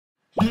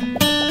From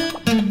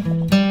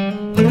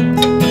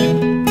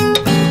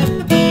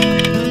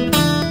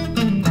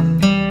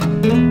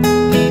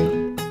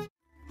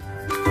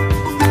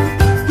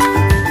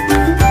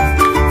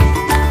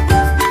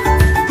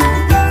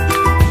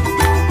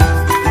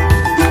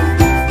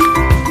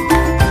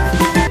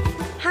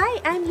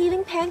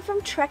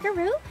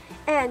Trekaroo,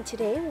 and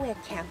today we're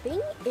camping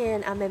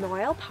in a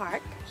memorial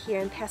park here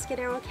in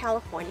Pescadero,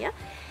 California,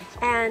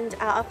 and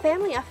a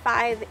family of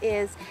 5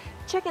 is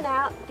checking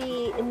out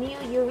the new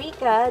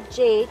Eureka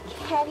Jade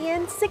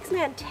Canyon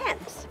 6-man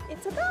tent.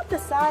 It's about the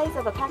size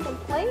of a pack and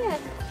play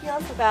and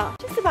feels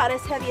just about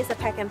as heavy as a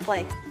pack and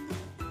play.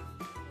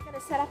 We're going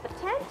to set up a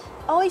tent.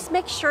 Always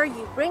make sure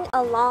you bring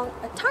along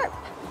a tarp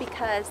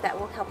because that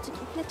will help to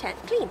keep your tent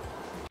clean.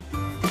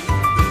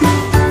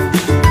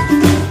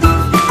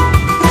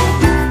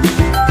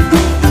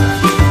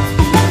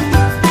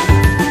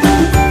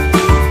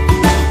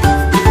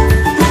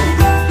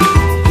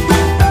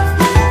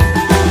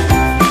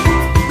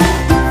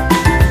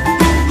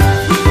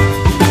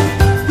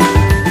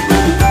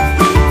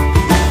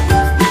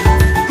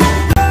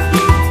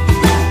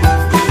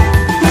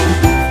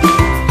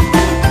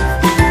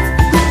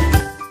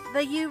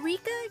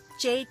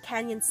 Jade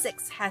Canyon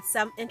 6 has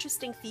some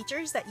interesting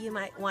features that you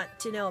might want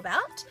to know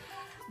about.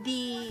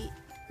 The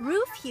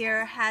roof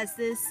here has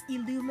this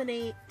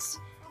illuminate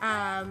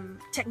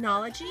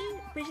technology,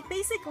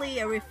 basically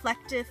a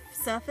reflective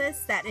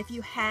surface that if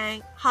you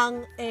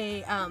hung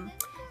a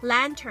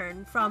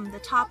lantern from the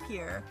top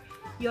here,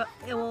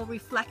 it will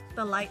reflect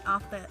the light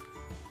off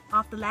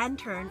the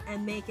lantern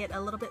and make it a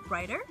little bit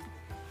brighter.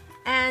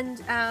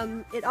 And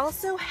it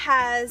also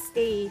has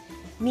a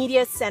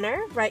media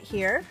center right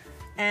here.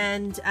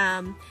 And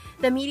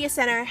the media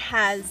center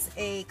has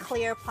a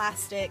clear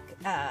plastic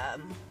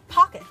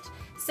pocket.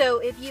 So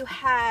if you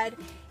had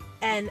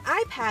an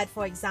iPad,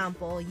 for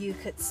example, you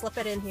could slip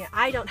it in here.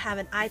 I don't have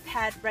an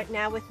iPad right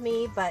now with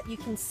me, but you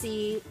can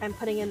see I'm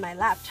putting in my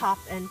laptop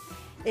and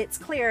it's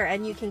clear,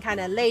 and you can kind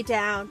of lay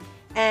down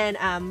and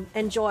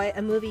enjoy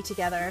a movie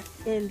together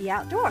in the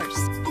outdoors.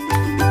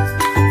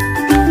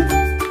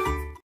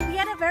 We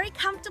had a very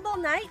comfortable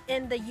night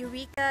in the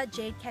Eureka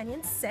Jade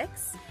Canyon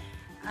 6.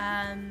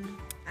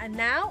 And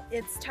now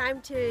it's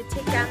time to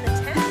take down the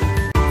tent.